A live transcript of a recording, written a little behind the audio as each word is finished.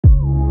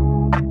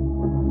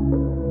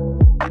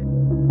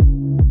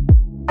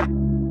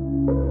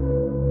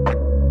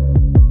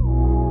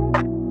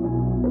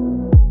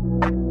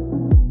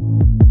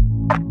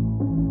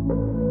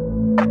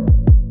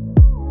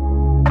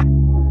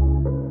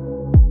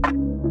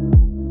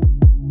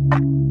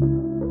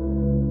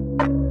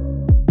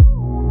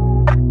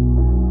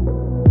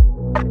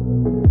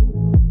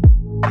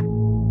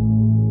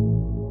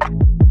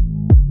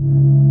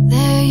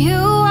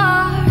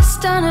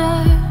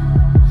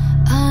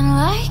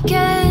like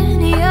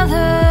any other,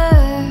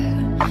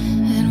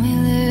 and we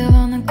live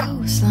on the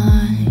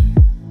coastline,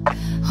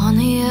 on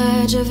the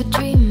edge of a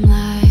dream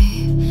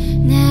life.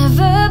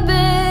 Never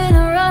been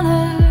a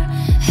runner,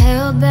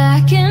 held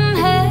back and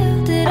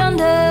held it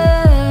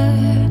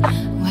under,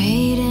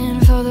 waiting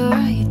for the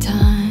right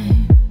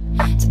time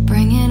to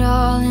bring it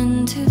all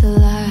into the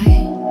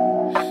light.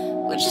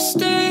 Would you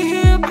stay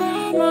here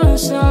by my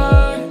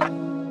side?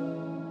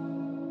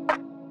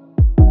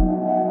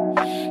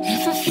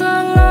 If I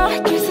felt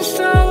like, if I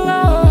felt like,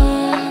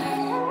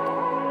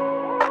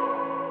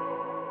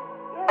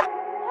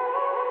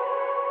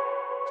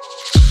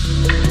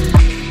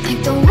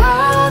 like the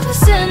world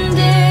was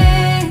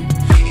ending,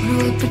 would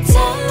we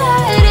pretend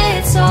that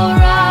it's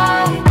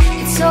alright,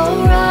 it's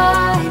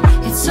alright,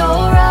 it's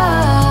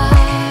alright?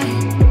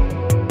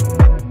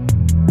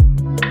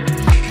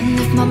 And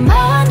if my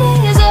mind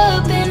is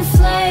up in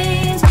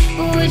flames,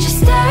 would you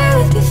stay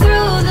with me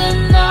through the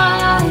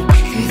night,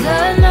 through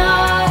the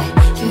night,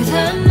 through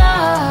the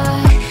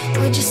night?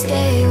 Would you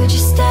stay, would you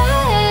stay?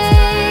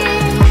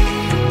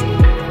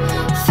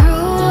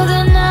 Through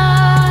the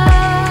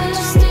night,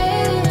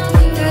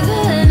 through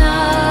the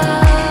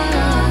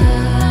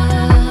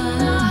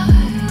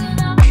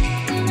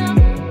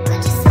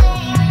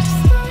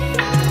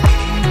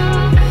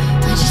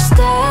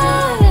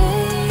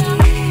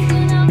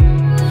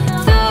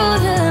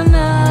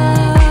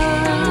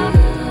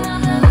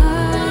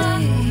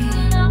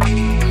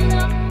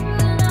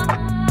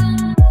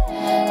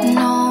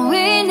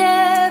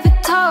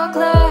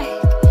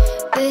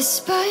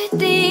but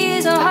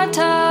these are hard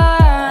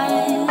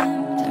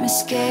times. Let me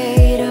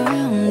skate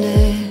around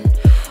it,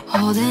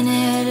 holding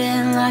it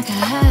in like a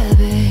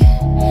habit.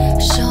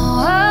 Show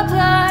up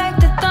like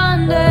the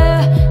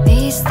thunder,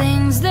 these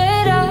things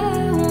that I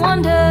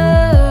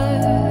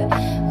wonder.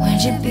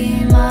 Would you be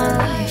my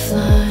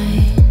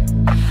lifeline?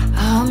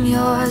 I'm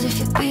yours if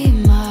you be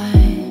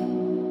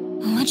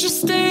mine. Would you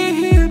stay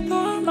here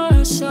by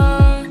my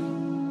side?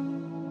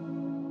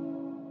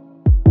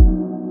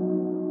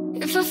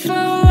 If I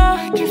felt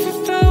like, if I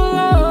felt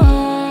like,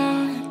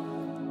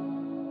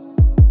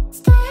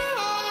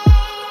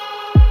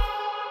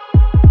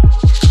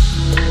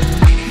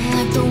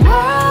 like the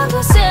world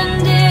was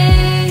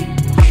ending,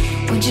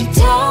 would you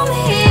tell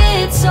me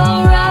it's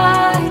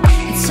alright,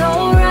 it's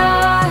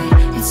alright,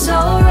 it's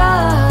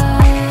alright?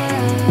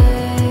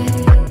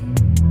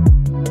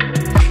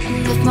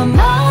 And if my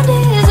mind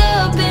is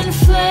up in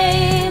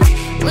flames,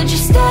 would you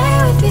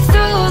stay with me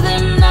through the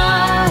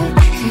night,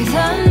 through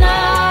the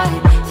night,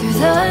 through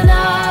the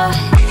night?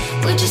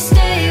 Would you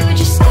stay, would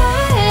you stay?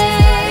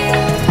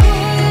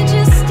 Would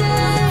you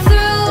stay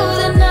through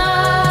the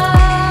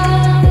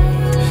night,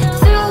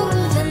 through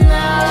the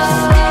night?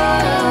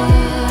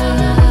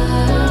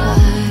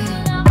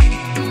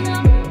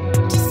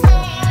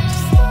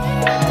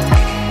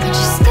 Would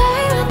you stay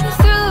with me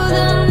through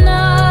the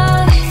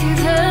night, through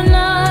the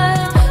night,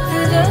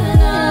 through the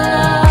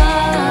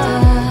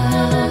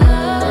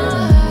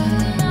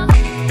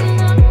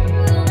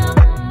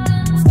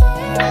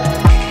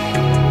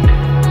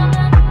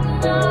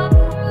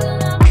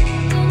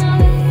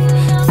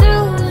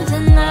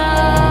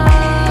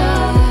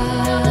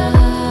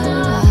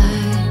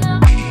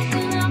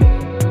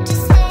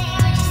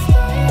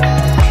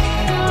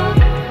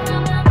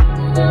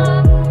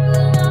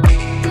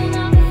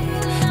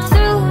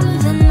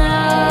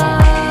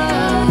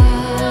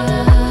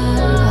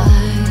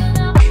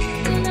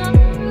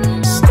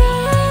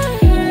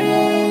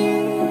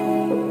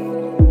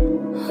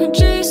would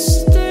you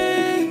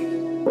stay?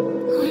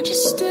 Would you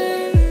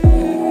stay?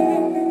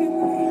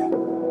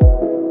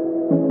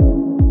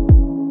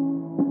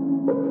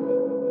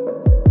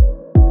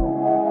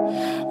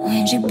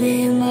 Would you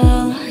be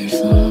my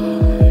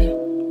lifeline?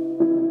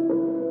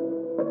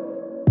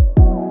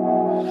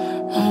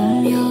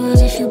 I'm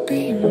yours if you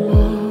be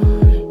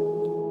mine.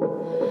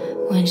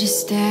 Would you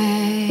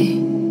stay?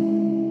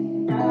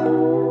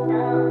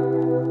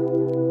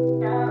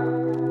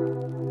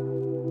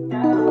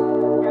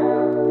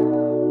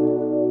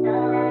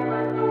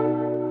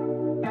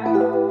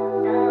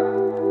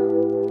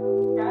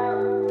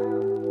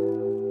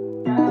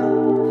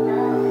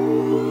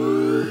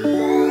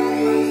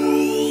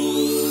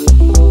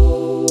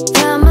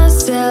 Found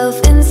myself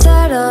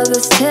inside all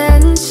this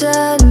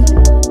tension,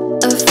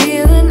 a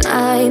feeling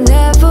I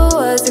never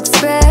was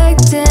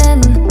expecting.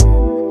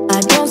 I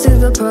don't see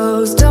the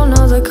pros, don't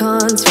know the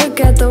cons,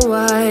 forget the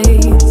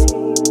whys.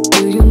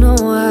 Do you know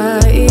why?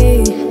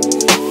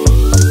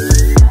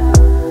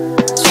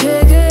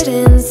 Triggered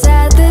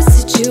inside this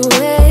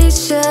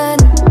situation,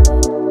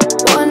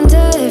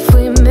 wonder if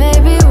we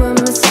maybe were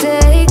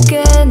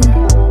mistaken.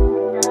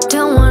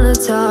 Don't wanna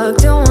talk,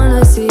 don't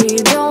wanna see,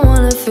 don't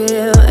wanna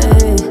feel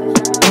it.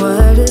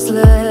 What is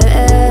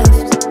left?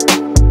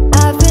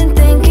 I've been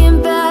thinking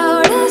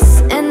about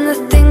us and the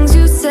things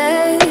you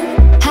say,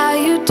 how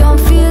you don't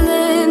feel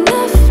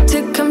enough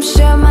to come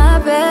share my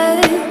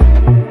bed.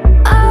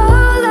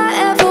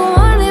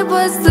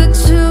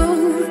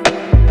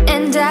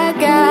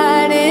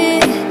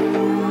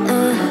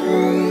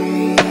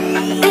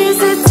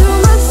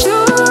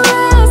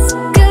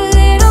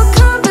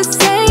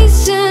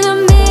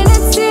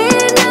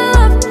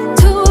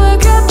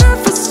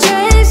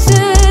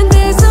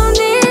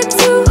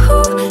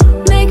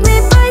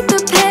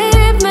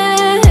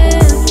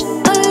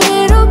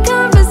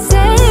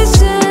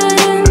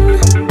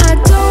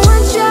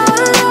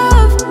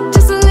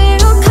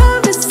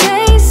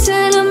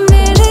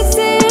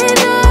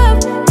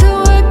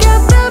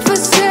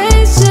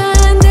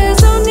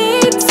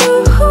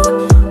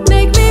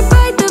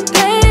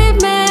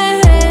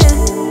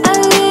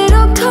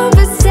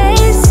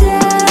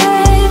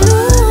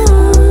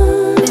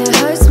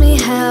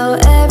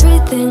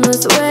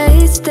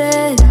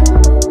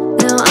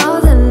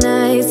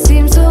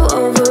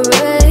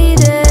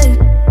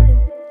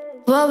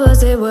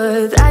 say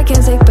words I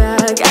can't take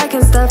back, I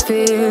can't stop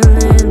feeling.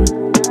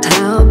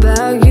 How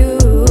about you?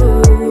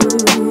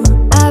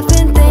 I've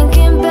been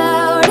thinking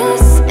about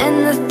us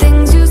and the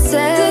things you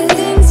said,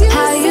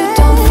 how you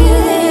don't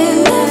feel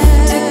enough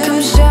to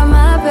come share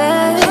my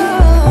bed.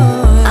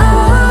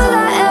 All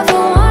I ever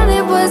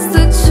wanted was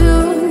the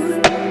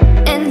truth,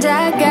 and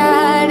I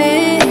got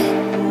it.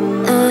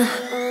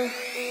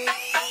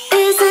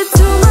 Is it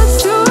too much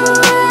to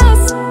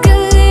ask? A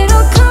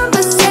little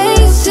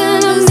conversation,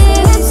 a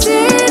minute's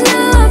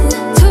enough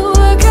to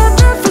work out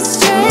the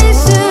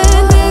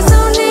frustration. There's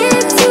no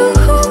need to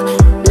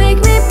make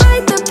me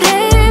bite the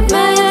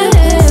pavement.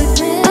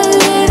 A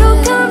little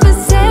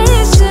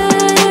conversation.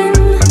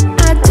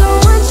 I don't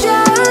want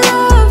your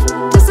love,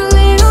 just a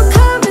little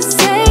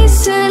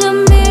conversation. A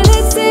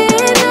minute's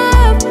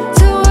enough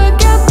to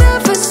work out the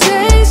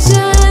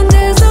frustration.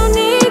 There's no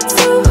need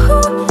to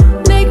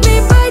make me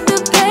bite the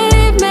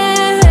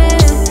pavement.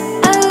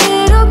 A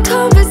little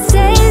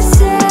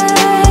conversation.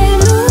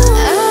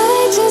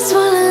 I just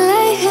wanna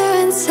lay here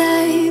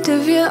inside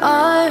of your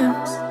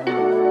arms.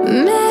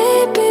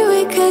 Maybe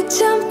we could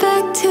jump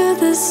back to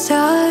the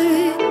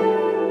start.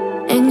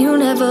 And you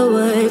never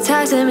would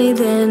talk to me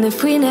then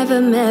if we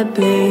never met,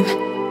 babe.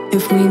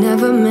 If we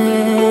never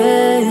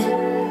met.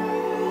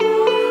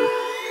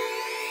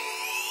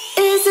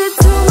 Is it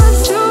too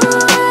much to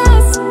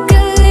ask?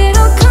 A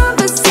little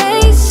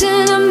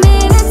conversation, a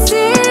minute's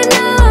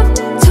enough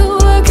to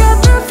work out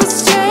the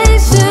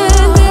frustration.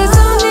 There's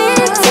no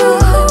need to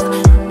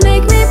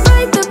make me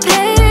bite the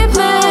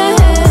pavement.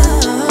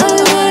 A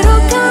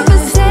little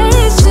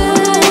conversation.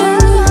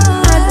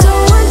 I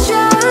don't want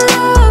your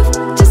love,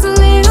 just a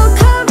little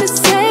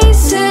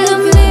conversation. A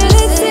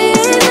minute's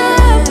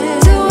enough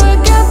to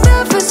work out the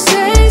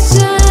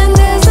frustration.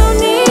 There's no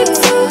need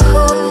to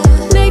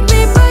make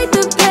me bite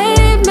the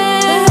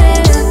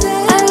pavement.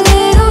 A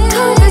little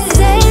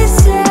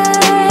conversation.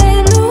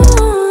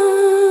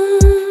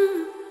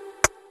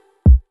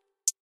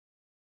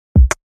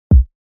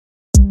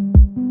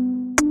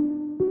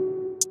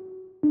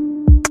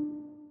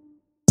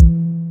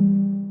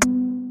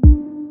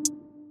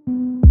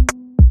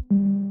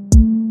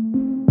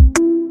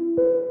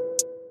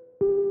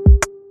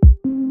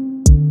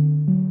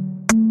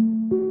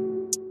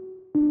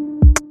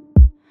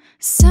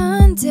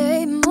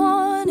 Sunday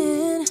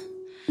morning,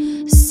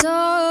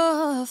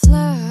 soft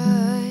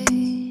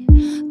light,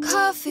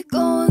 coffee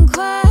going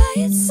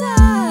quiet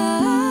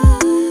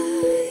side,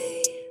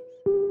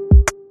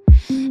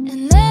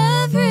 and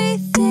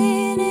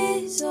everything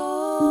is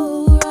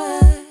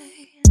alright.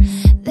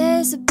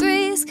 There's a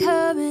breeze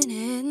coming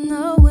in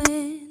the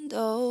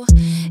window,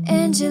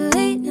 and you're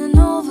leaning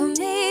over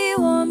me,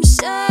 warm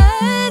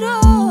shadow.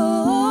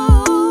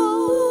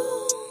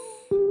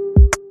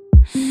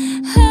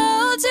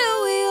 How do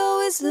we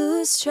always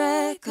lose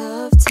track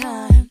of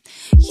time?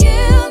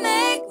 You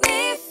make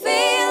me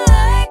feel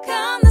like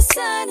I'm the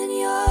sun and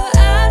you're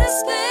out of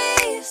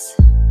space,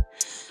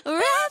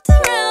 wrapped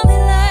around me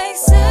like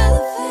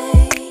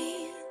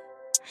cellophane.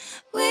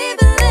 We've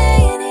been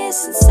laying here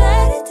since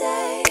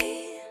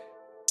Saturday.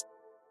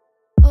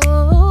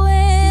 Oh,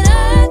 and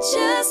I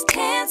just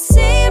can't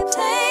see it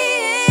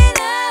playing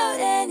out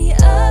any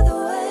other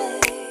way.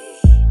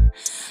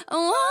 I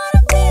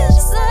wanna feel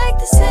just like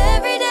this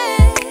every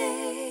day.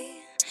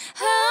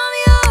 I'm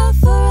your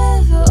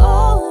forever,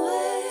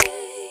 always,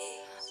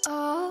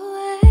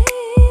 always.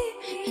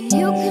 And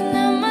you can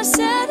have my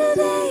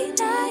Saturday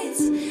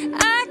nights.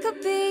 I could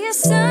be your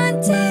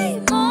Sunday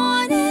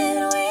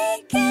morning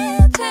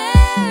weekend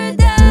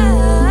paradise.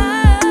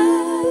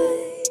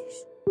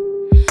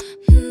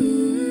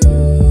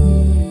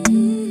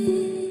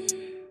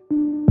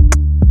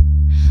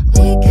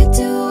 We could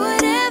do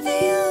whatever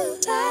you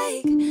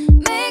like,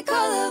 make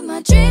all of my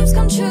dreams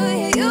come true.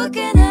 Yeah, you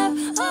can have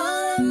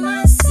all of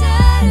my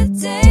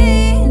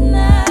Saturday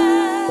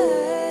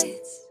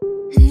nights,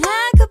 and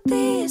I could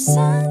be your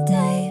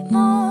Sunday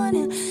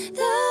morning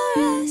the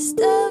rest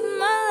of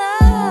my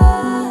life.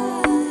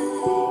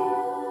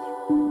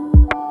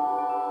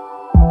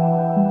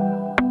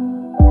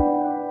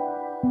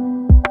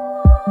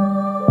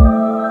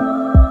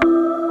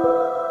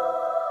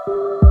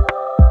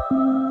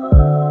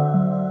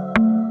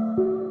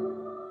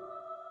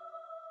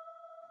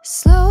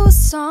 Slow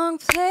song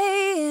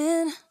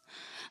playing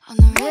on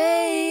the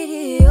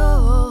radio,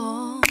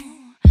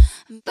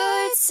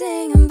 birds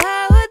singing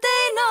about what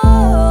they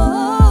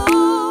know.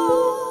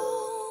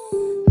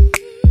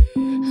 A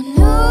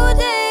new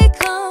day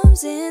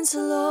comes in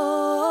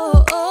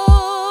slow,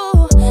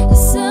 the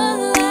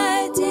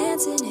sunlight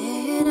dancing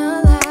in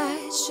a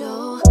light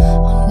show,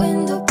 on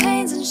window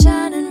panes and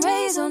shining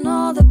rays on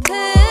all the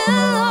pillows.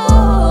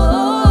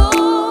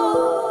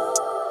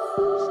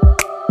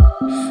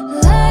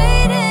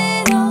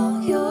 Lighting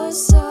all your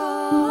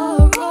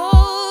sorrows,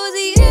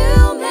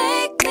 you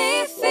make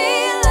me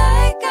feel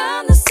like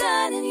I'm the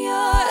sun and you're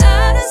out.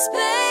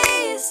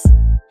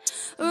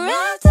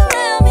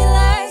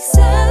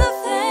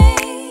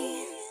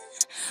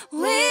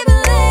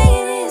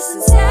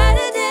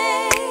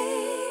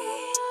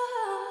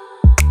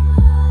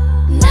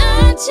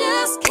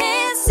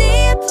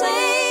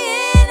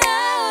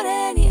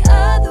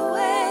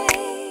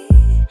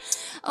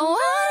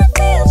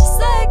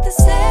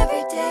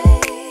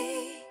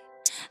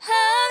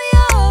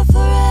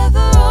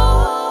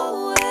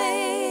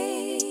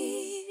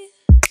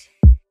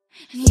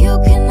 And you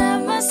can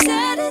have my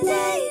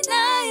Saturday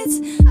nights.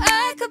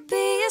 I could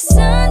be a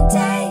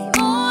Sunday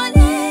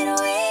morning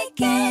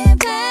weekend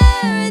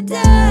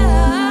paradise.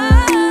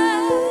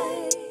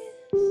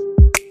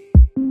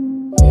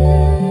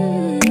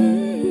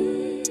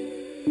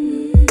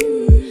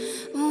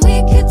 We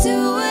could do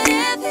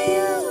whatever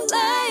you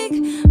like.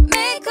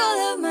 Make all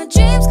of my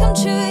dreams come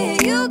true.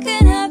 Yeah, you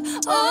can have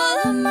all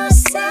of my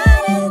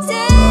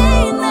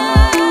Saturday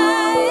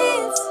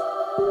nights.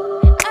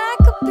 I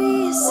could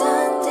be a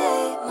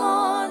Sunday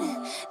morning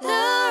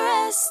the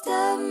rest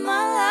of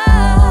my life.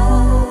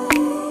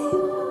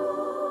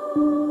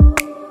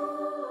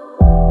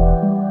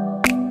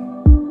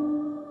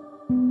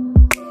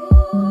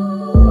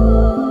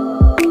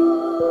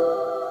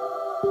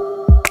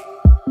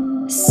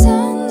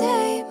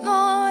 Sunday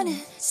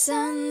morning,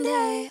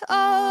 Sunday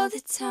all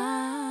the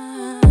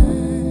time.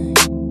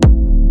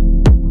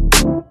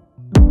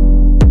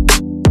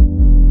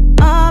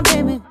 Oh,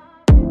 baby.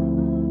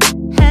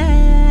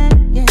 Hey,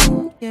 yeah,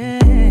 yeah.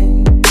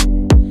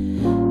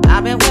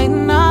 I've been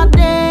waiting all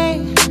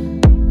day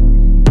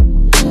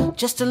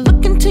just to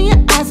look into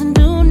your eyes and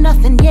do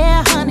nothing.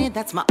 Yeah, honey,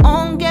 that's my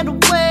own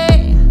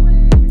getaway.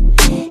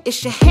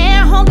 It's your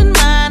hair holding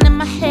mine and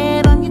my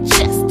head on your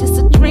chest. It's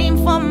a dream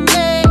for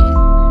me.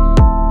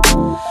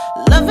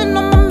 Loving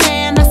on my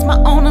man, that's my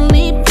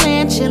only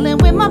plan. Chilling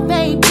with my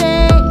baby.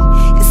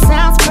 It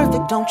sounds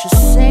perfect, don't you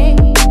say?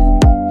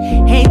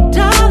 Hey,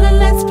 darling,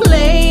 let's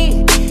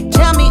play.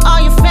 Tell me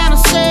all your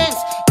fantasies.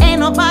 Ain't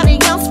nobody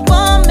else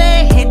for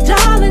me. Hey,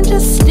 darling,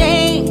 just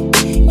stay.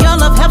 Your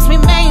love helps me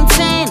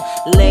maintain.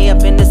 Lay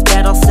up in this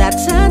bed all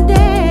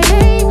Saturday.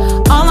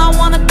 All I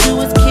wanna do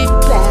is kick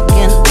back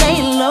and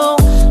lay low.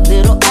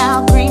 Little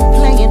Al Green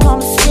playing on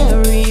the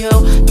stereo.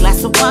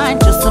 Glass of wine,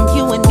 just some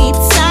you and me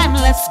time.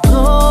 Let's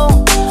go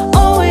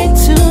away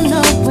to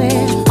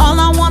nowhere. All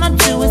I wanna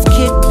do is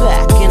kick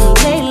back and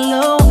lay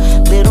low.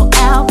 Little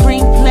Al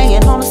Green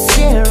playing on the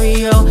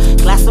stereo.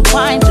 Glass of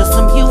wine, just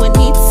some you and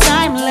me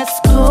time. Let's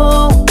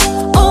go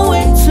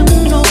away to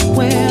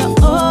nowhere.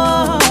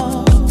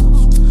 Oh,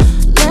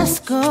 let's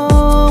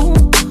go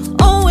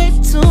away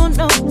to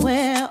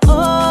nowhere.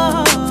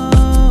 Oh,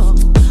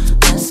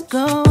 let's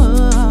go.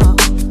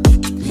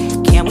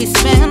 Can we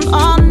spend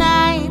all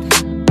night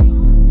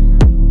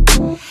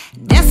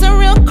dancing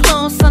real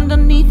close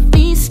underneath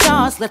these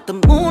stars? Let the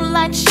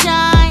moonlight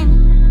shine.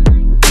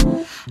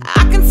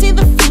 I can see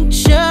the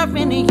future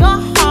in your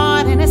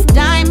heart and it's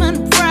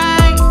diamond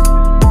bright.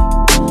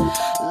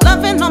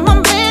 Loving on my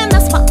man,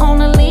 that's my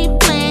only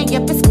plan.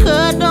 Yep, it's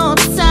good old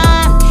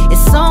time.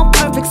 It's so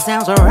perfect,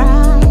 sounds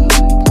alright.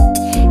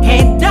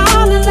 Hey,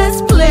 darling,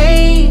 let's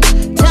play.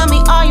 Tell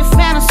me all your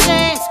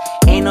fantasies.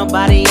 Ain't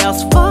nobody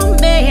else for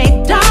me.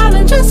 Hey,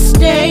 darling, just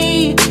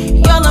stay.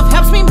 Your love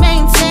helps me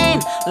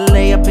maintain.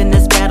 Lay up in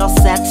this bed all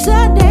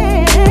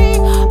Saturday.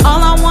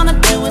 All I wanna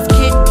do is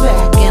kick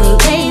back and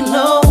lay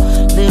low.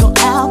 Little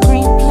Al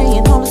Green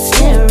playing on the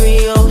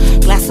stereo.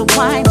 Glass of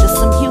wine, just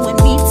some you and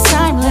me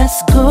time.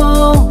 Let's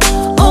go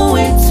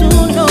away to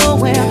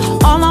nowhere.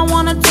 All I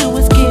wanna do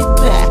is get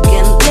back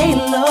and lay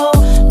low.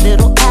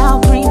 Little Al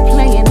Green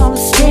playing on the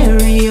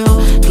stereo.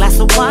 Glass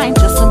of wine,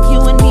 just some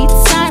you and me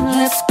time.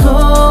 Let's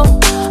go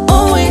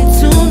away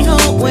to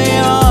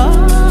nowhere.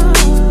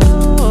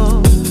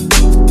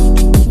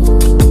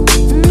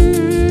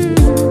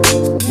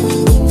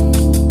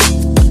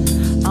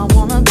 I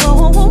wanna go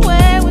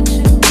away with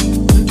you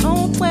to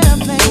nowhere,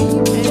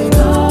 baby.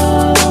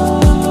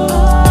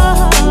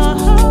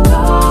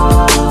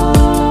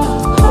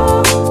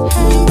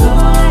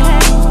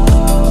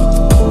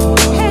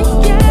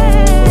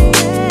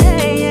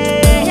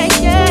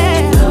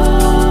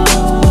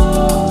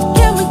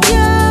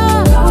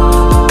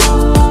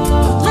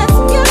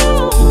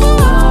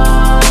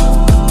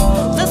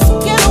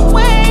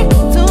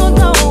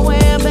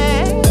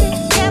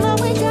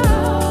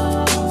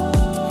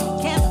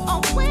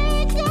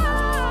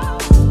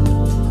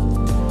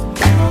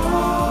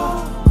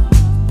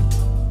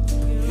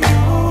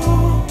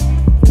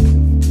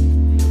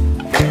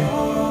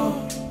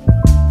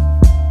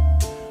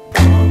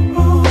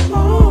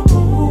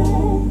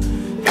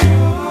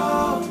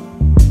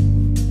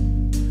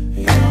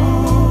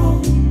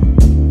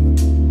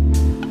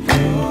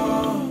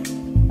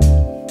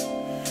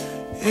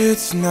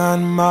 It's not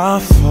my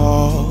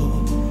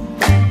fault.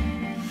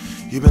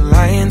 You've been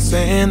lying,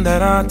 saying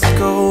that I took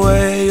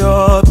away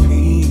your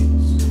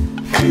peace.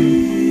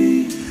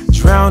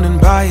 Drowning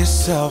by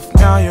yourself,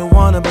 now you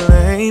wanna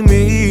blame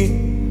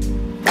me.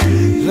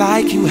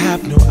 Like you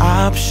have no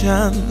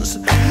options.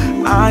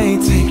 I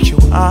ain't take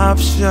your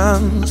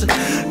options.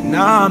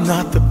 Now I'm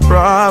not the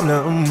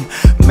problem.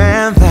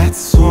 Man,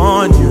 that's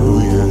on you,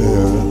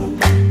 yeah.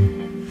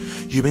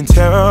 You've been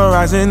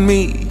terrorizing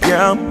me,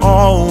 yeah, I'm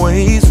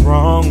always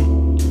wrong.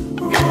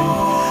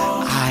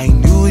 I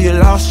knew you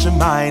lost your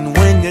mind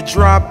when you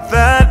dropped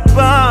that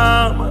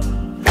bomb.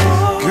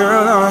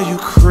 Girl, are you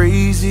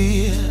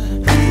crazy?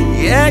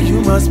 Yeah,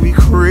 you must be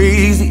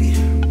crazy.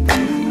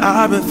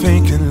 I've been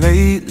thinking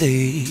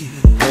lately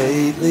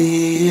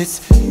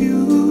it's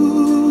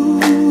you.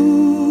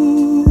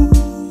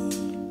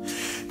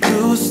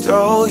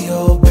 stole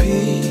your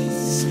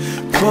peace,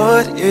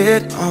 put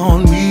it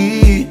on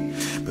me,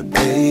 but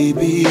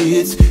baby,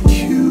 it's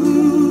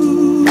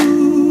you.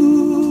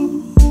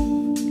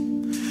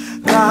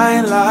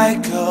 Lie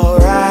like a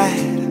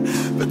ride,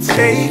 but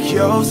take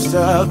your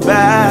stuff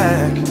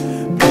back,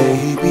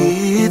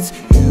 baby, it's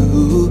you.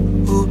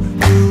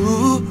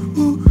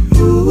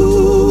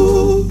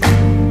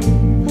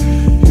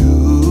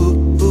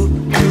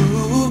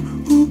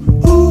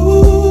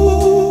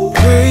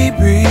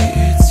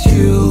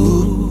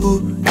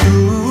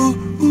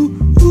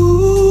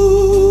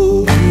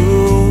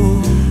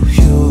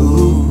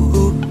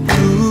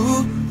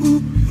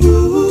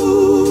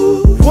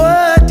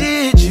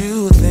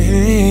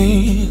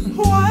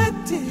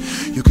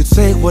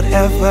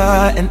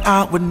 And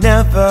I would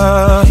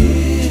never.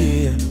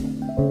 Yeah.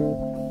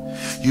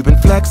 You've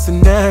been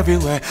flexing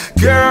everywhere,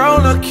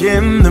 girl. Look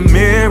in the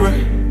mirror,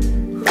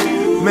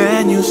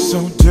 man. You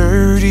so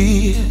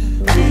dirty.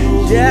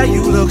 Yeah,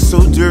 you look so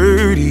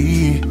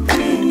dirty.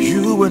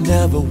 You were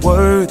never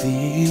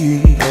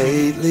worthy.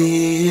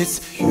 Lately,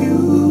 it's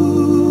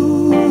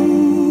you.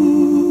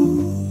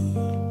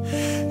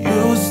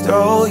 You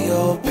stole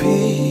your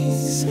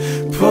peace,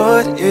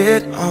 put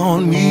it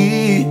on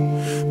me,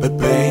 but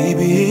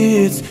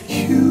baby, it's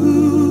you.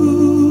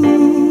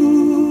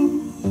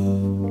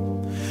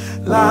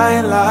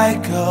 Lie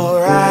like a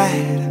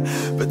ride,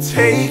 but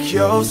take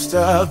your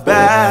stuff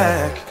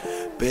back,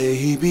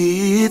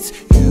 baby, it's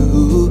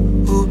you.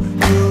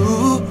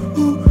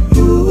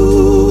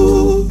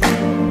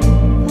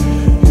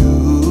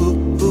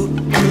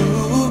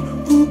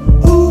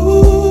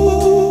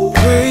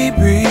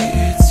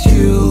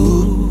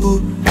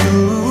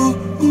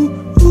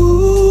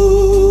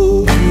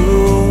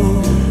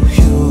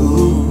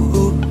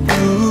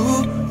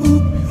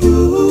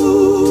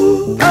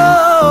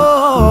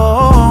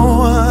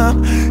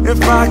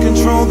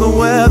 Control the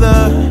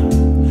weather,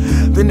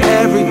 then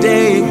every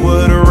day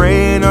would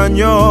rain on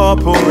your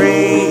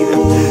parade.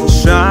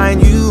 Shine,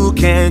 you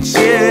can't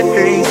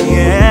change,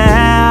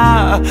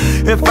 yeah.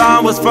 If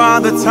I was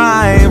Father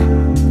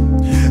Time,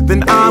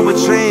 then I would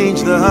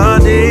change the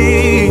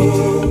day,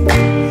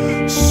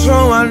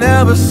 so I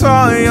never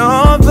saw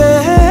your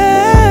face.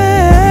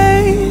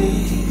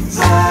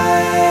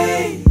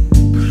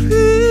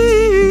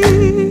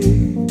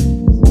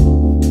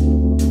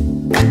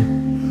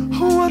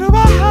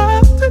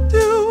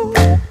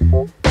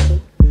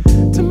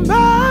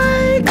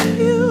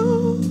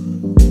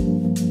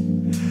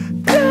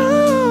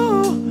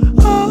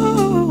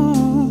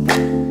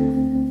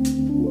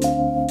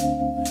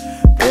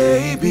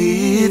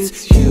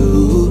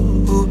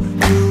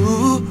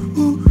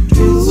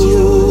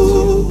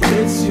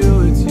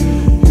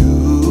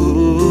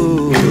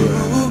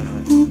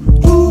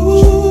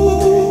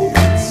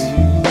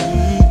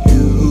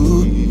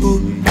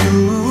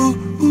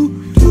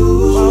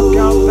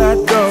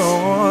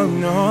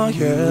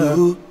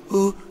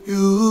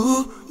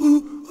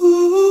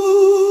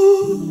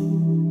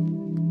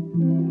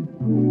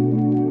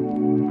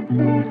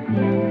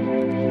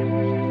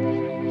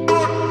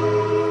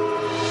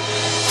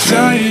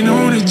 Flying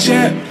on a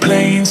jet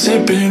plane,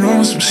 sipping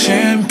on some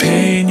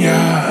champagne,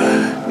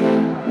 yeah.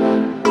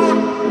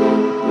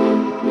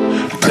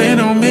 Plan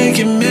on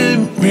making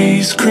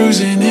memories,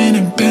 cruising in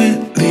a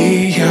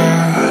Bentley,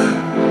 yeah.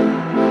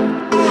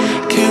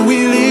 Can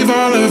we leave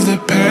all of the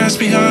past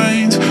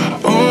behind?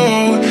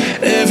 Oh,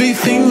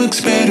 everything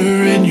looks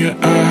better in your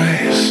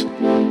eyes.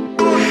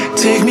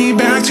 Take me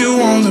back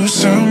to all those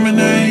summer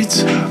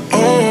nights.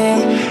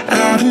 Oh,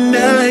 out in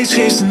LA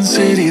chasing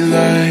city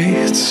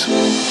lights.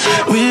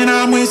 When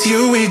I'm with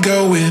you, we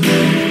going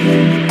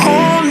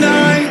all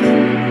night,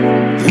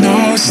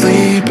 no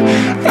sleep.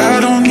 I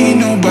don't need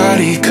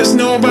nobody, cause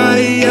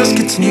nobody else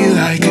gets me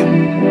like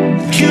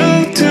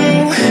you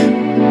do.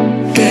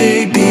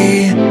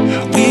 Baby,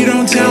 we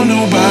don't tell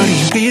nobody,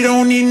 we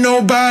don't need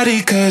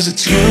nobody, cause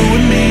it's you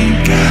and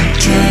me,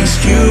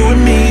 just you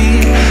and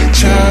me,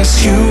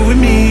 just you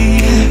and me.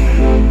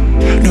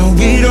 No,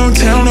 we don't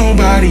tell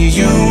nobody,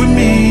 you and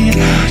me,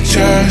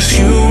 just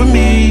you and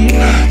me,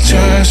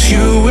 just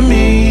you and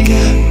me.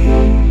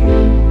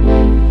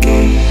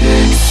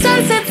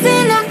 Sunsets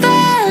in the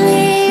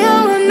valley,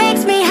 oh, it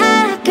makes me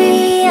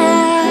happy,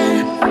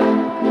 yeah.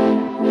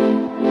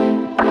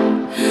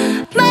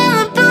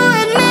 Malibu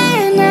at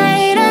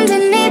midnight,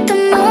 underneath the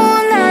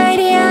moonlight,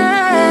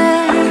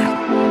 yeah.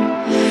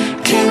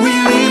 Can we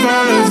leave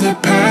all of the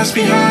past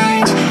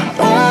behind?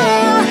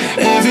 Oh,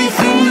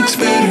 everything looks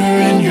better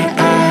in your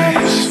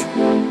eyes.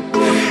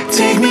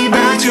 Take me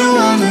back to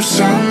all those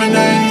summer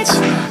nights.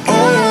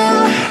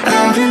 Oh,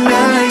 out in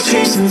LA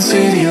chasing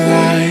city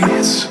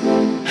lights.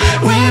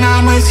 When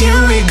I'm with you,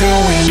 we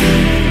going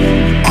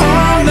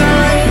all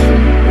night,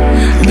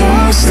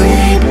 no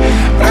sleep.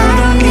 I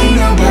don't need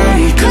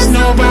nobody, cause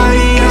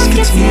nobody else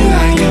gets me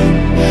like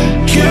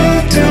you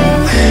do.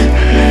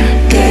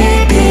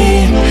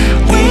 Baby,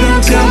 we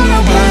don't tell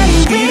nobody,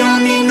 we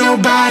don't need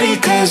nobody,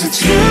 cause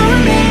it's you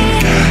and me,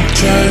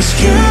 just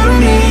you and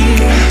me,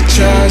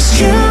 just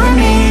you and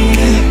me.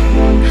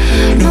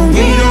 No,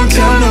 we don't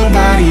tell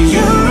nobody,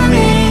 you and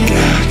me,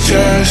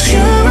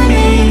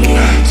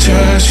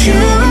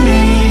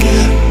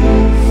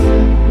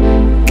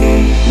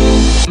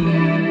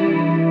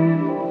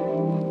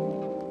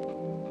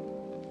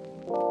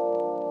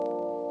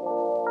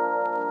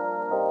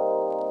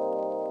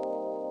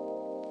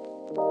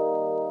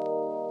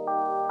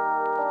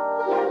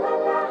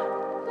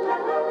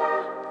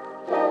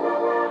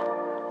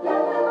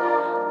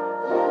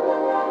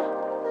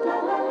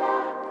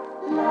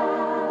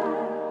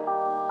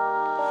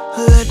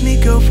 Let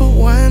me go for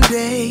one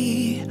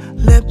day.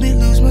 Let me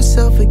lose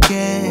myself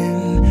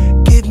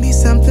again. Give me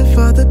something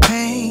for the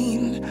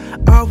pain.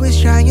 Always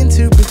trying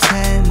to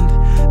pretend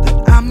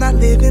that I'm not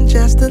living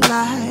just a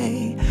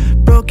lie.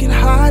 Broken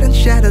heart and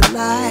shattered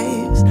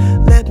lives.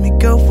 Let me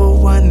go for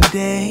one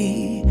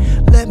day.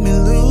 Let me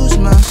lose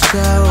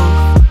myself.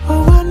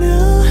 Oh, I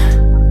knew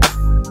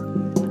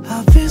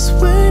how this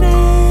would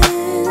end.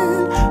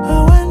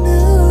 Oh, I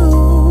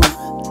knew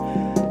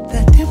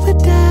that it would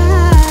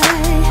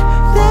die,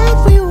 that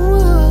we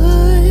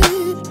would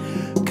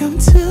come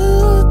to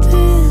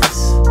this,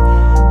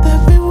 that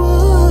we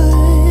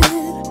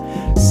would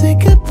say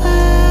goodbye.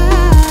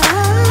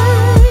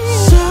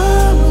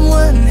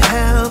 Someone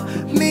help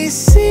me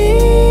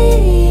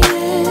see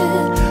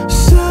it.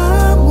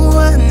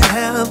 Someone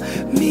help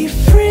me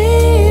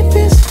free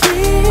this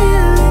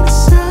feeling.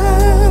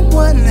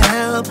 Someone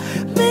help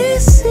me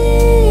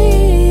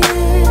see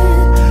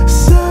it.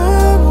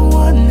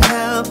 Someone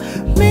help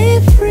me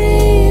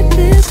free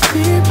this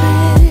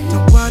feeling.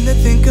 Don't wanna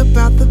think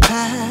about the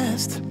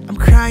past. I'm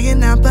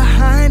crying out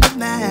behind a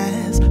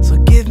mask. So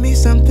give me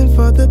something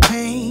for the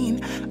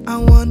pain. I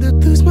wanna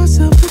lose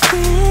myself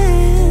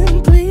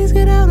again. Please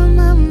get out of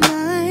my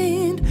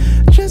mind.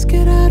 Just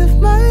get out of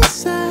my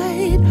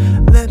sight.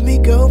 Let me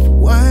go for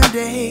one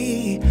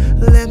day.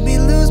 Let me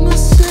lose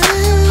myself.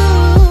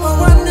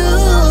 Oh, I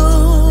knew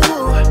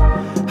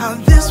how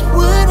this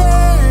would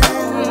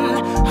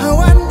end. How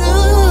I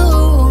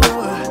knew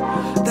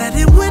that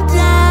it would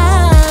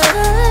die,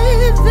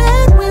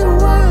 that we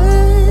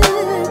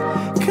would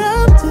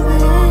come to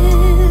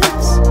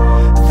this,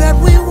 that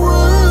we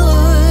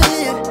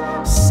would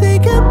say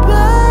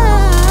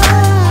goodbye.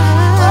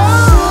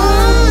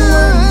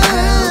 Someone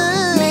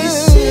help me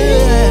see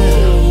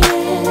it.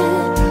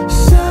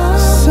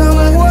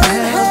 Someone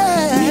help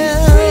me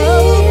free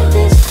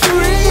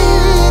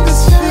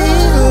this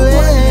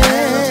feeling.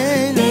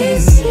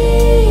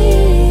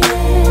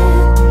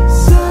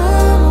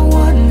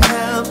 Someone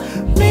help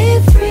me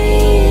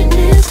free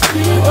this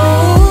feeling.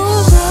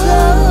 Oh,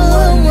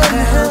 someone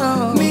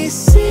help me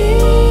see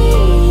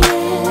it.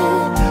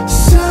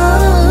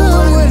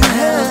 Someone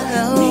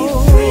help me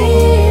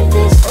free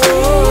this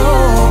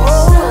feeling.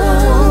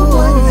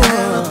 Someone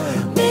help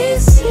me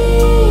see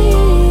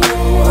it.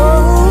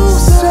 Oh,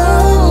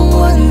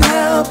 someone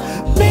help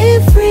me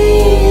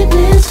free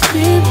this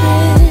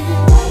feeling.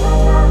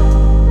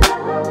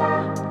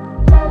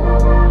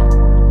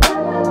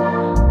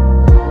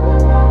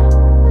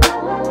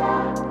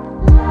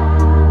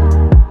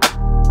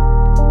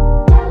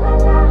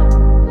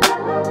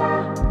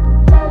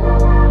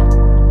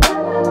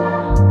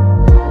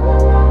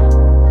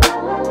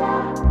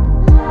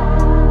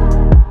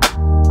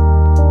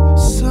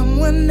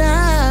 Someone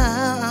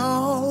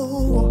now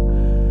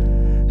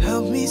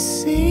help me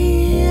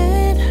see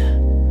it.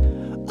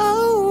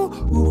 Oh,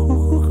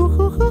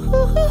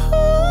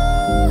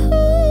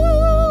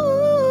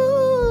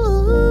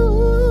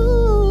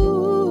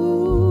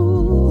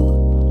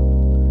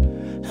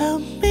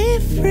 help me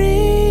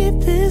free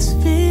this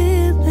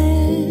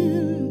feeling.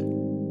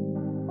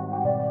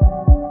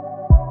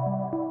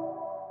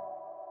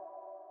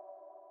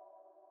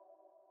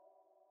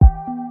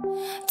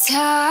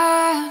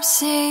 Time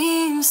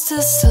seems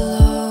to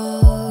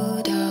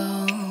slow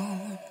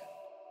down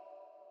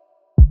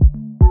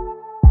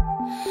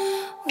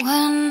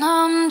when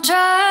I'm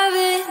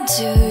driving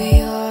to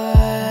your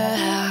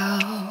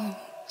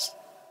house.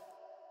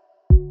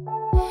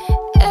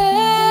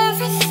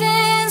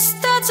 Everything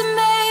starts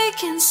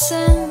making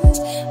sense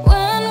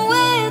when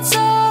we're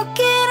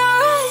talking.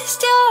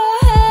 Rest your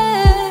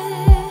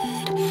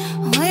head.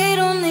 We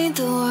don't need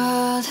the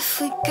world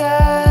if we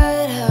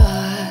got us.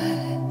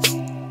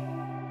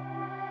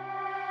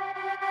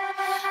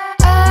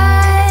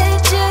 I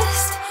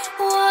just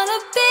wanna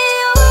be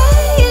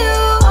where you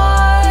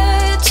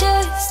are.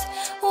 Just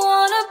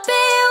wanna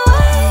be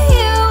where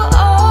you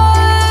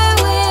are.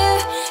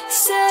 We're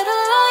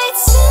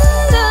satellites in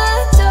the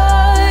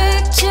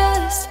dark.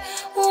 Just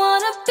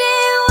wanna be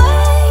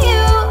where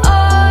you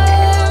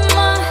are.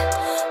 My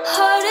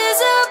heart is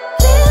a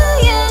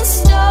billion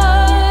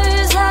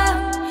stars. I'm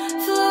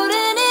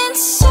floating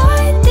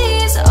inside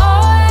these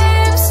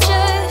arms.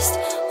 Just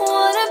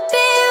wanna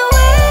be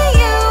where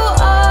you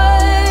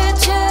are.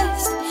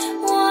 Just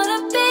wanna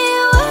be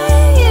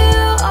where you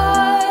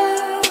are.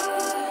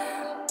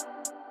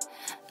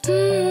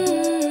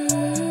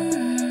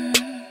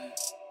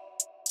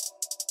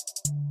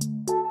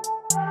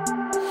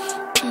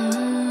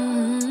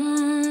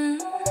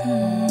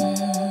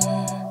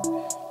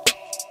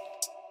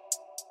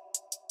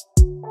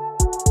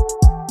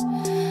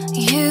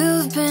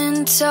 You've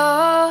been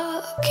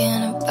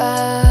talking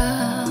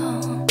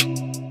about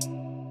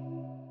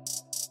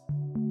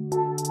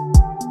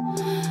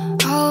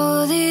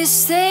all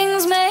these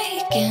things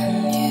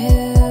making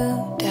you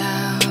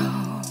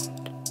doubt,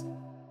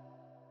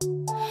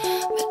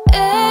 but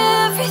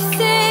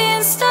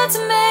everything starts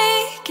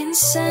making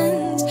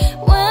sense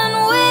when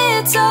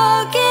we're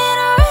talking.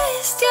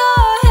 Rest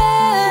your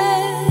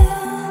head.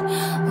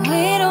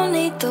 We don't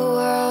need the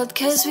world,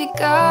 'cause we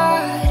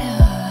got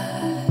us.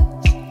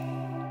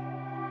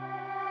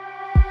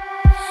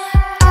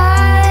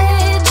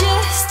 I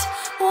just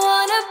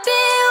wanna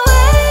be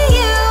where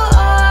you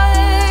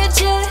are,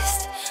 just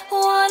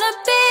wanna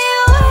be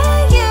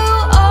where you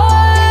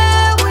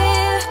are.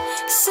 We're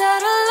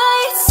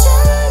satellites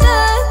in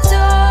the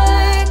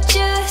dark,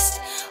 just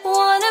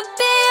wanna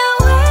be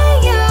where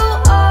you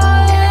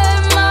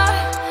are. My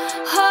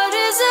heart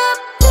is a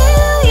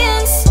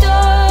billion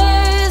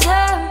stars,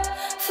 I'm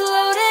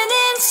floating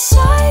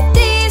inside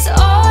these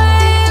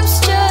arms.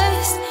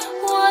 Just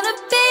wanna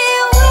be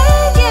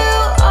where you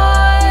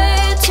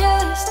are,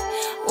 just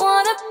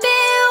wanna be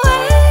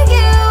where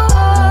you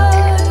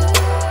are.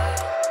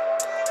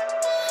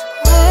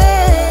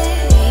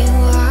 Where you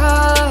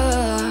are,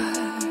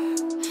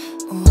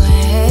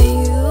 where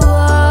you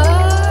are,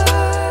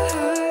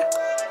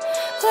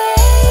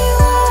 where you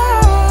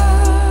are.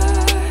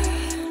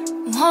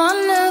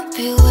 Wanna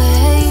be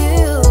where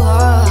you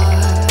are.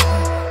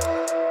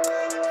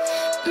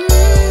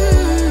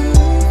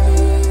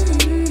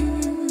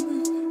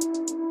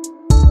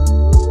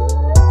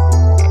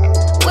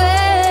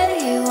 Where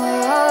you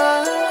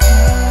are.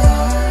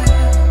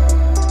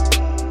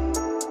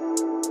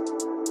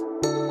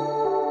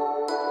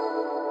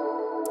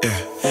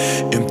 Yeah,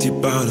 empty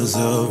bottles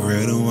of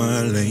red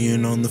wine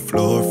laying on the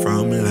floor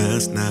from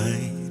last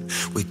night.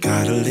 We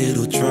got a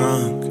little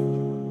drunk,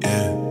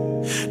 yeah.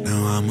 Now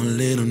I'm a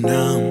little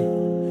numb.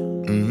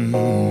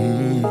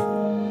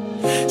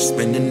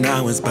 Spending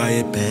hours by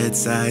your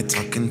bedside,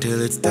 talking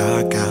till it's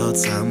dark out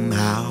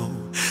somehow.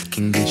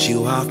 Can get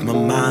you off my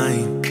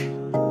mind.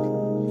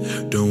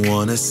 Don't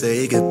wanna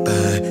say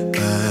goodbye,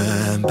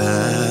 bye,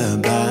 bye,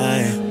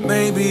 bye.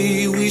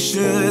 Maybe we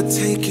should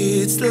take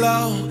it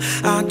slow.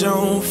 I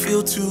don't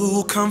feel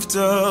too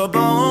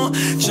comfortable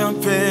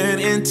jumping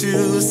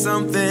into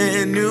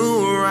something new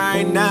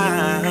right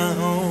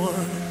now.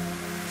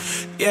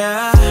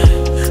 Yeah,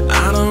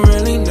 I don't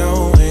really know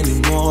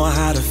anymore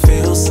how to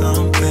feel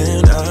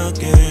something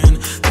again.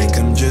 Think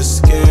I'm just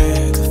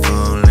scared of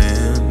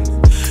falling.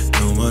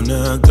 Don't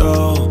wanna go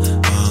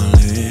all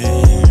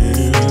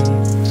in.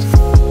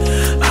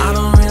 I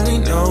don't really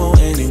know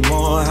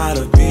anymore how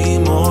to be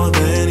more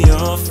than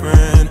your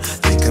friend.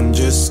 Think I'm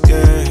just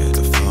scared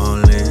of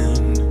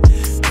falling.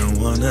 Don't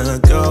wanna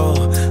go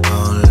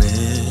all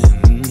in.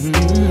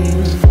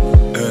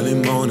 Early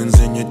mornings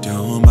in your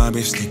dome, I'll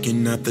be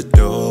sneaking out the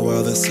door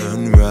while the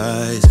sun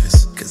rises.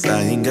 'Cause I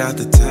ain't got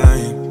the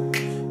time,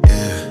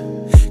 yeah,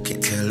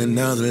 can't tell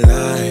another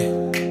lie.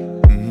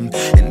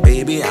 And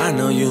baby, I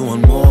know you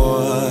want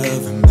more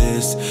than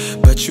this,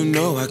 but you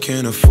know I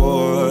can't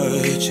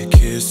afford your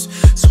kiss.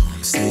 So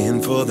I'm staying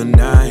for the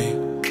night,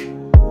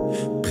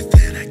 but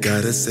then I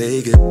gotta say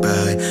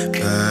goodbye,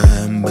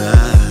 bye,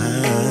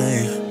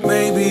 bye.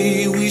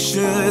 Maybe we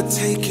should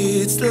take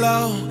it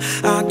slow.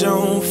 I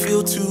don't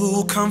feel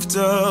too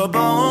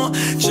comfortable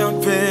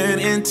jumping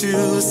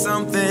into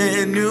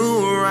something new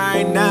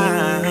right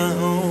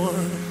now.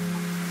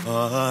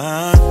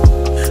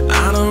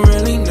 I don't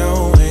really know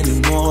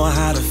anymore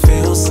how to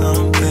feel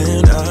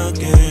something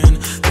again.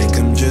 Think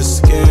I'm just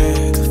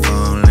scared of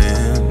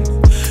falling.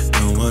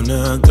 Don't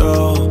wanna go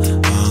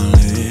all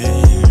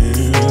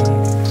in.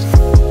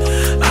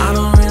 I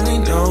don't really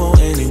know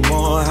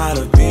anymore how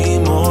to be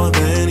more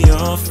than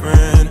your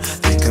friend.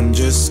 Think I'm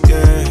just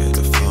scared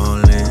of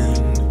falling.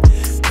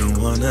 Don't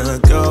wanna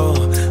go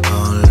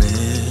all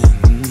in.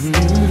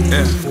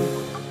 Yeah.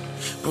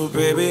 Oh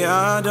baby,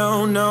 I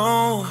don't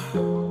know.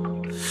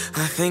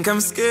 I think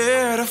I'm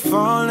scared of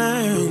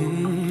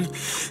falling,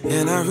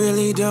 and I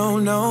really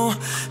don't know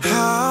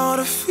how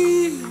to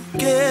feel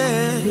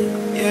again.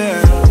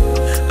 Yeah,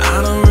 I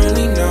don't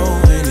really know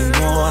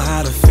anymore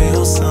how to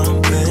feel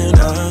something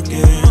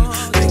again.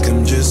 Think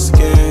I'm just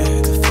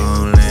scared of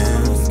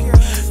falling.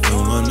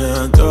 Don't wanna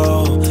go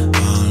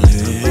all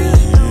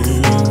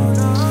in.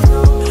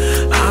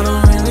 I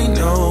don't really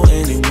know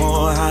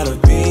anymore how to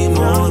be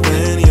more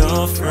than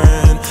your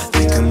friend.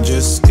 Think I'm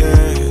just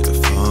scared of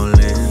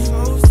falling.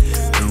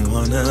 Don't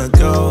wanna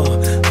go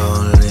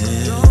all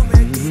in.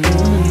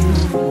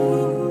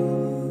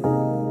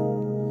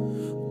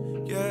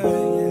 Yeah,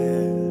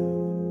 yeah.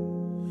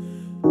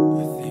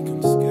 I think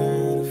I'm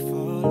scared of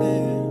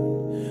falling.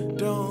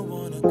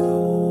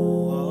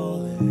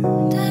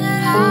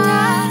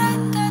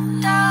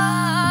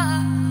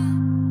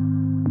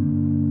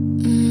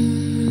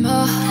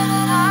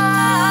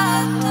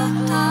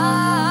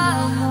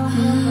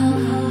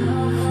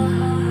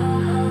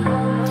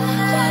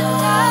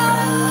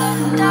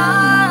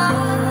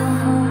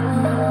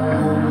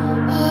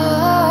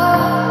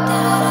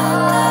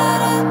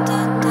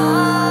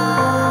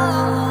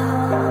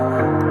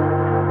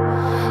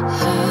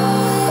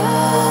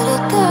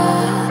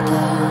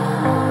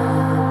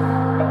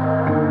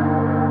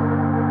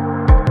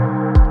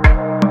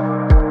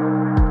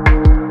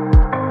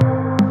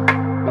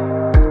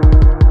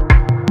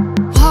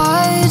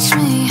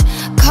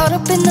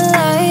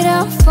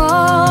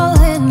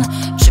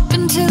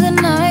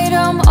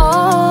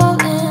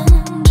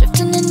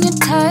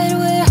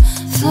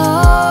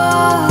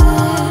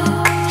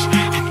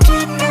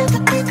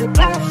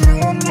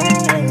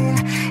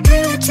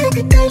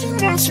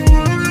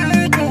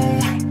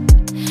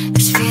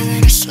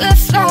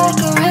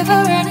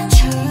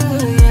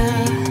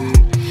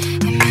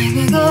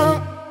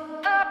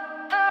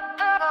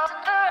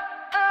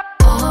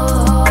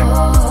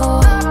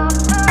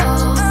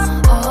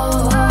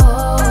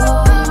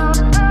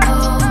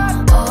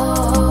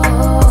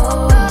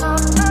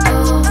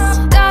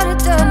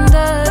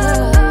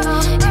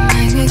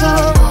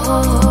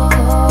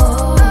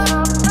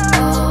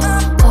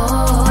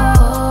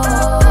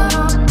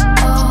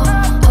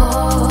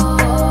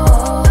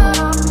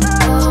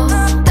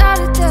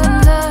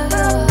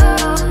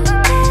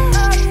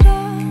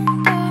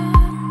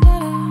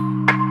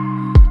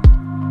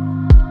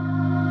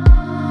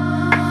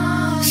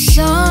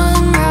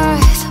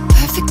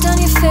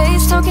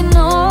 talking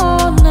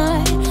all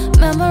night,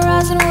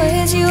 memorizing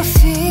ways you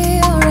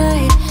feel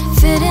right,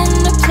 fit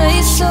into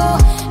place so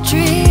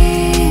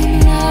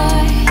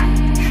dreamlike.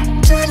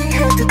 Didn't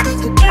have to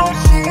think about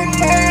it on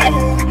my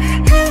own.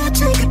 Now I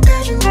take a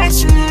page and write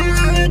you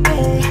right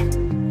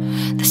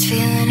on. This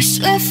feeling is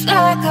swift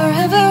like a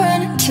river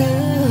running to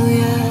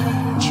you.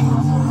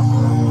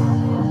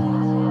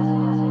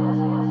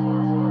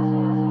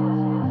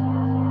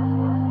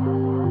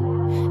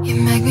 You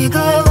make me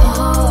go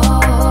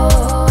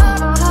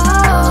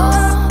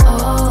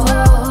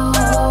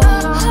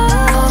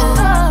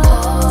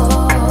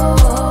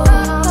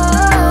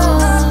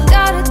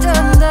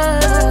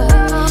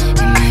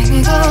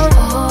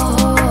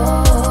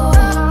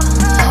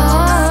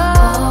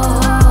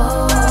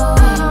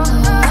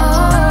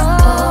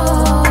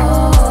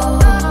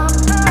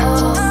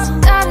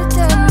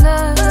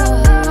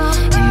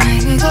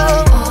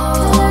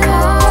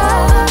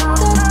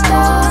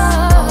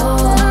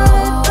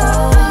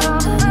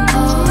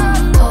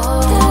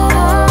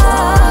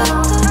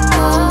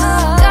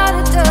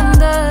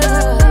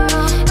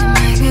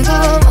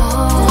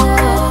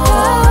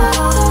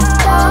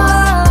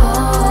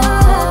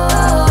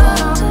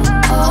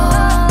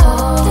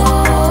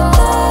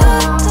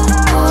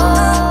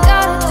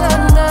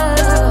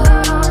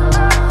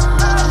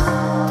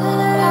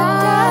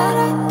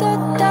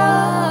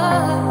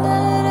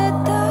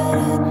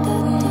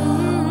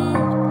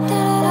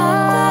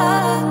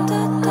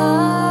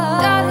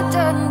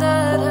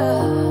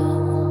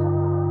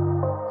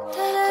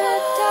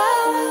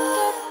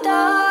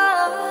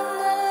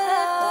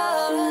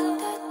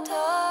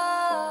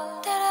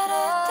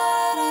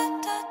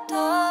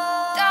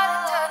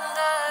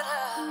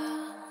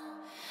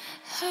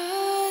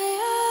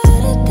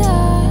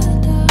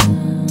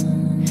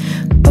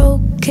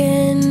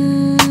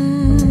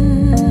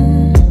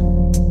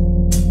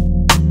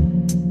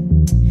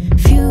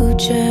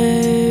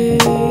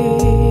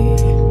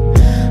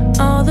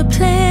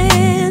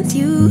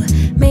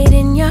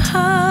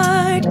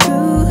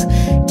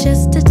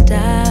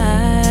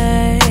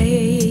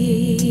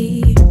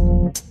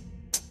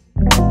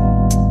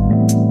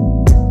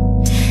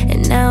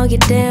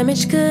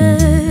damaged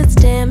goods,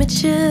 damage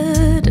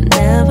should have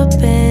never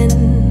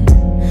been.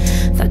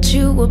 Thought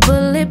you were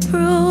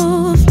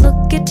bulletproof,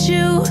 look at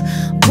you,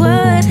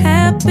 what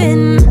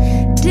happened?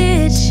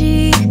 Did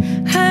she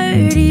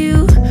hurt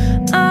you?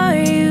 Are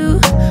you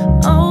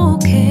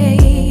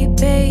okay,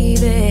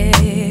 baby?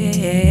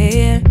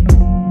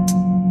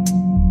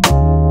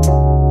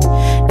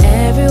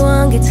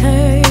 Everyone gets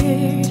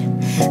hurt,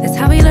 that's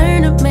how we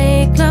learn to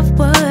make love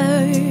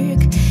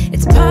work.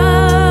 It's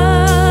part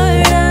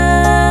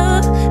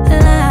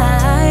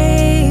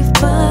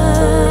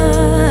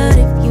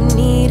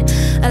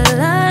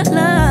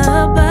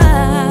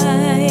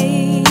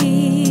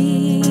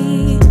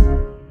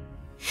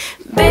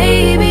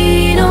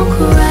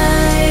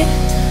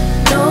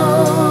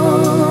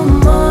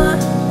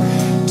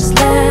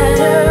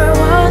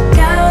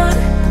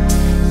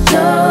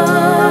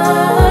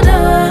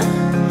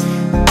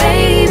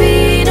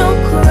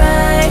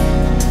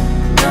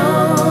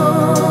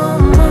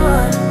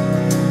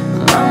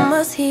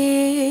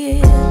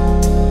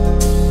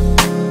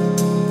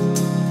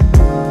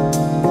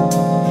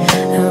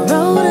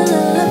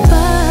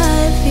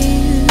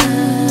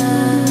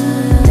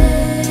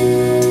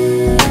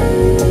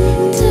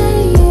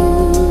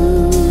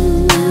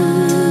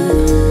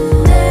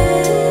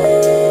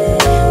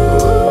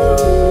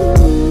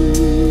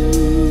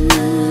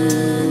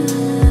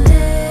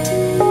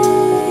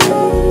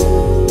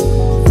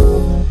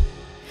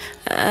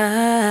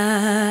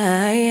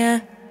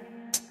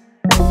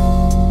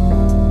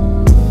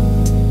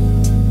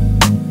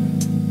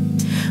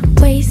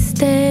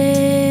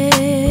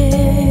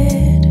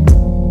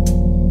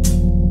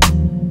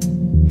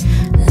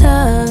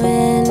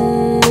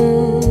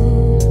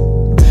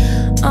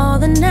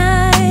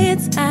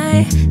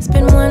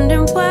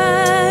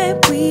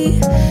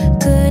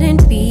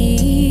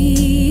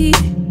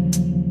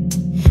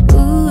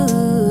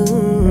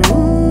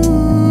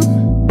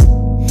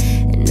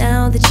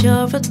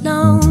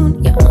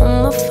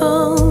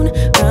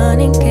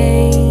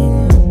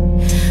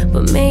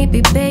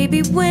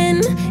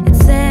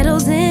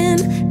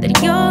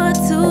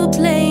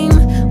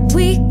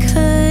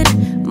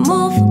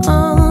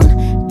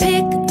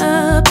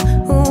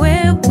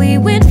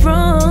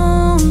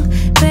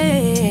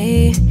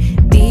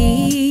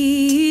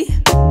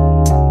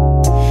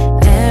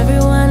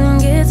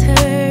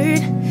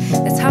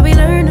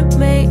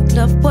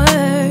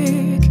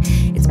work.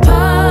 It's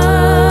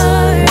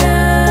part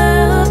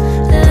of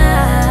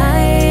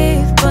life.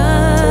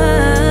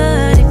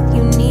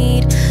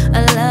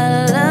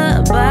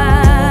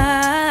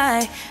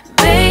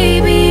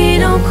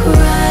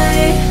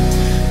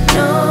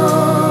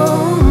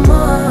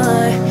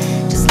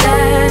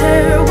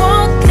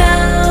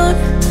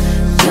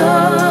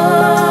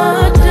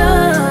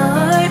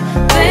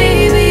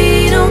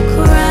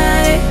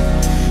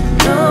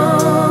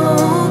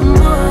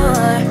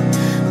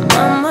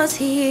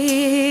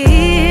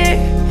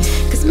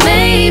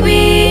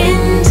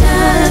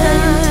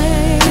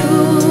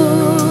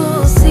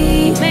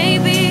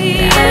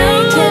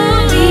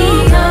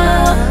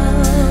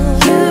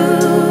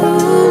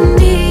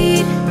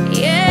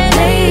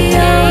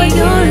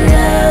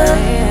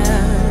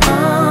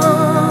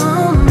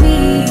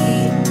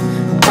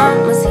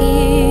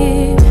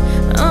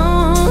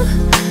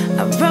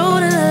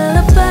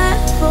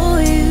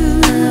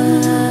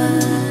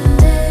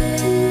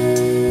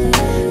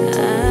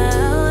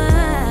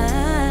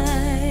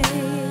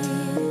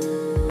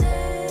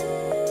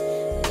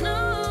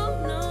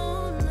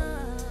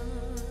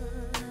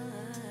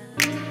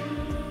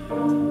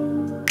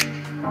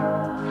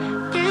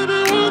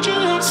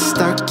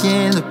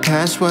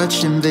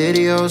 watching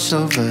videos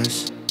of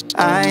us.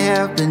 I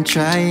have been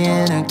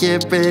trying to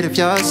get rid of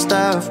your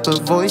stuff,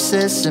 but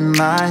voices in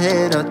my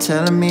head are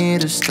telling me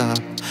to stop.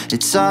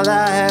 It's all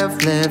I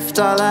have left,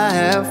 all I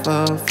have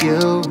of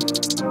you.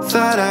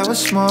 Thought I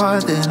was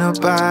more than a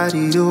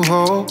body to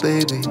hold,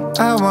 baby.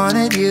 I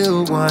wanted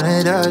you,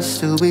 wanted us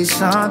to be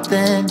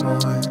something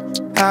more.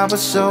 I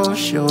was so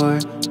sure,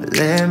 but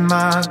let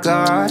my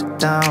guard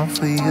down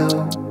for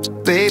you.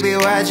 Baby,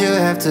 why'd you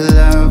have to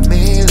love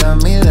me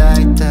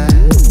like that?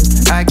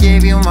 I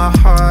gave you my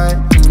heart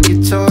and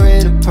you tore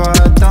it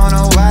apart. Don't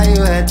know why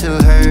you had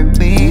to hurt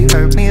me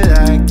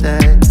like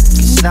that.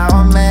 Cause now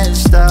I'm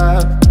messed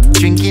up,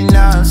 drinking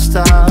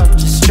non-stop,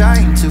 just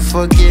trying to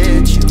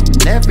forget you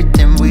and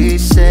everything we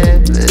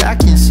said. But I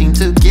can't seem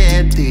to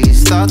get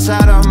these thoughts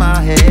out of my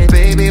head.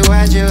 Baby,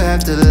 why'd you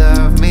have to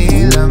love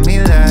me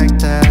like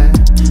that?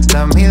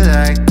 Love me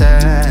like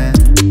that.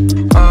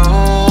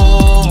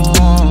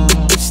 Oh,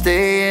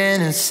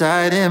 staying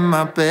inside in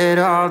my bed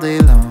all day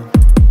long,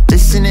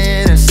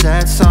 listening to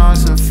sad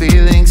songs and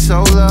feeling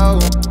so low,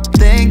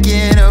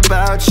 thinking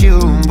about you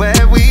and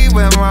where we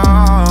went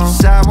wrong.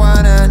 Cause I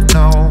wanna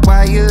know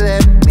why you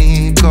let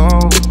me go.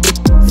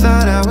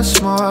 Thought I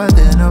was more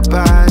than a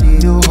body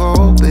to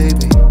hold,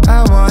 baby.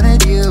 I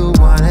wanted you,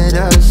 wanted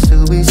us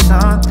to be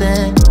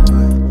something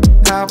more.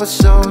 I was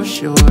so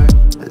sure,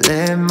 I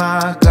let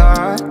my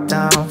guard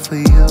down for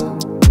you.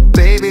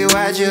 Baby,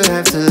 why'd you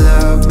have to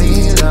love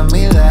me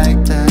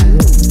like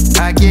that?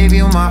 I gave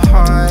you my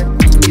heart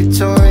and you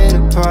tore it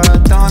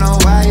apart. Don't know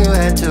why you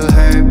had to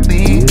hurt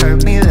me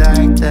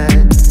like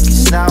that.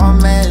 Cause now I'm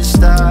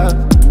messed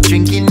up,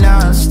 drinking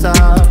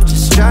non-stop,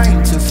 just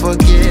trying to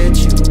forget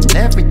you and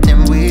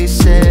everything we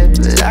said.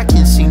 But I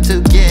can't seem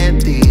to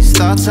get these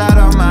thoughts out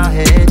of my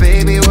head.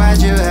 Baby,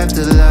 why'd you have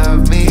to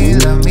love me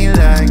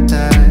like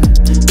that?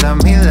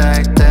 Love me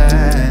like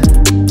that.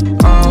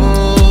 Oh,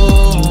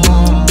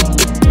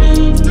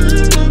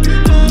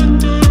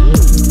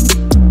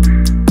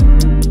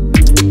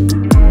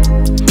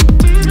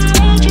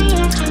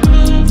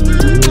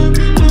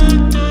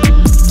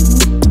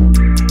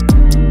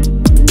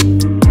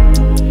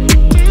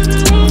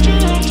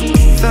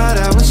 thought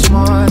I was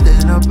more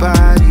than a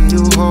body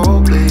to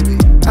hold, baby.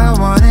 I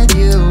wanted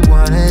you,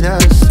 wanted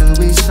us to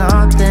be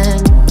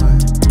something more.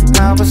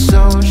 I was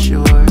so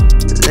sure,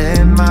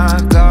 let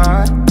my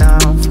guard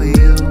down for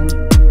you.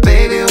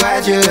 Baby,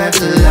 why'd you have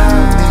to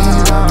love me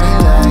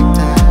like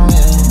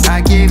that?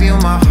 I gave you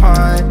my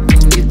heart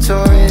and you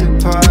tore it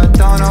apart.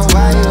 Don't know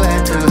why you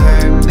had to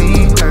hurt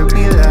me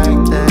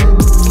like that.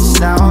 Cause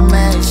now I'm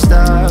messed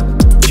up,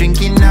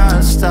 drinking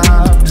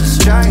non-stop,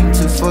 just trying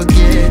to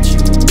forget you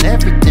and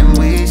everything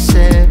we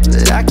said.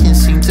 But I can't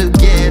seem to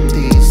get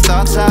these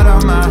thoughts out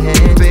of my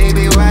head.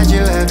 Baby, why'd you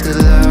have to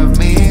love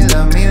me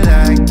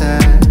like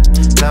that?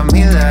 Love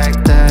me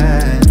like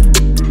that.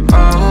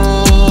 Oh,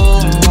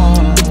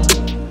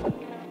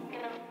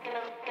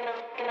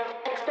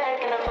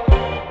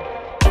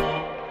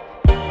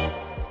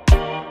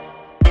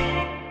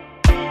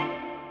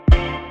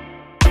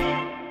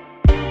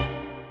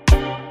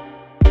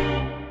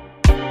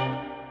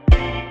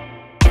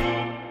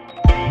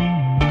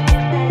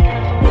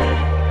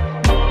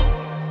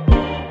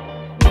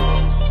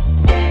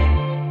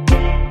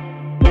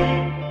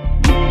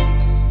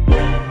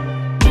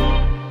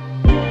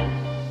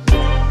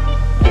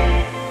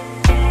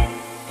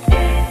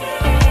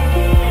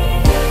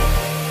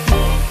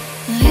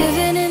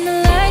 Living in the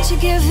light you're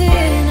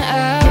giving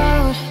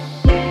out,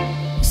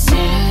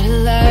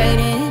 satellite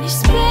in your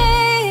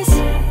space.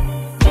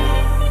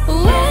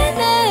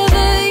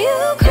 Whenever you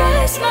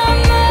cross my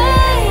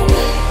mind,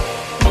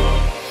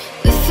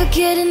 we're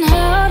forgetting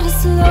how to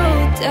slow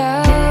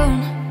down.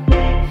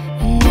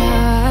 And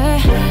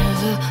I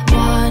never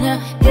wanna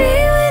be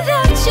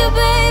without you,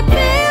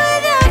 baby,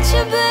 without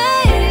you,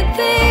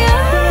 baby.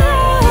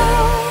 Oh,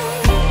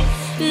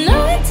 no,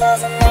 it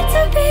doesn't have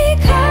to be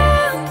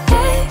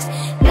complex.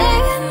 Lay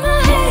with my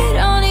head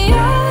on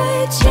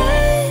your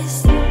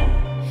chest,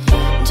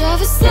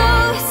 driving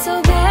slow, so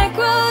back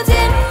roads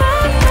in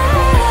my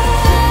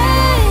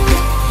mind.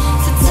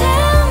 So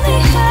tell me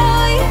how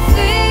you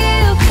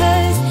feel,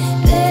 cause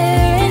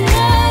there ain't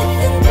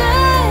nothing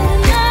better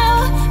now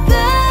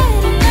that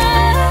I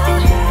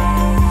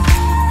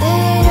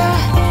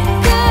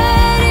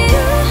got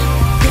you.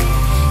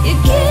 You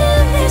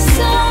give me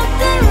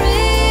something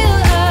real.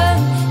 I'm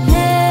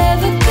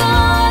never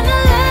gonna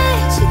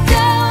let you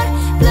down,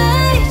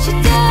 let you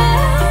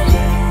down.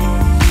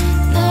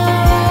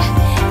 Now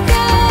I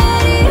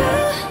got you.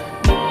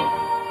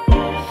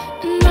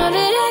 Now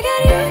that I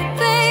got you,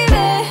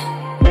 baby.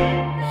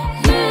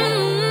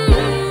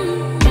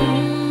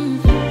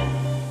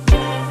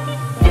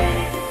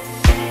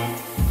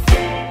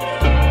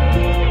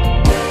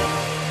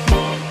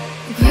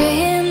 Gray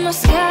in my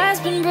sky's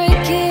been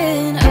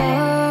breaking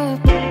up,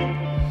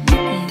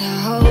 and I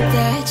hope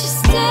that you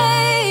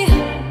stay.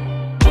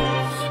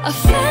 I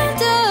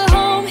found a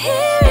home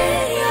here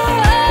in your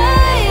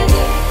eyes.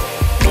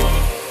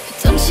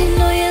 Don't you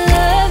know your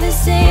love is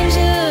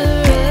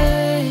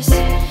dangerous?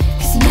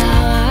 Cause now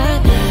I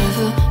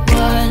never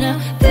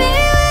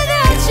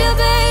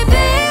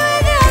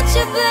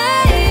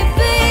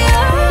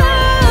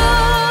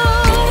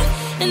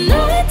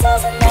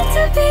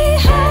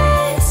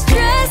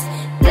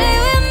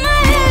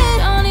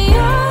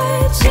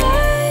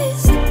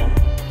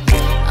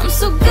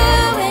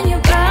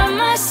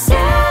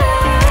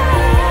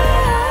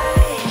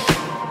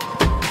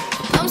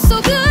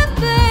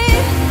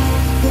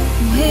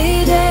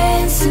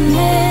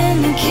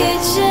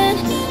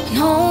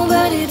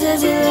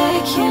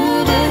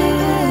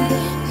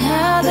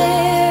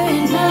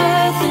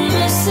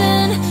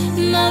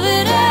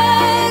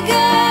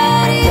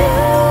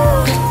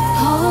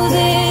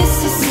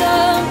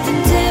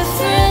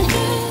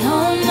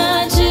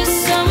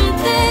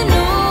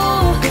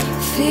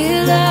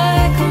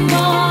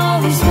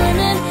is burning.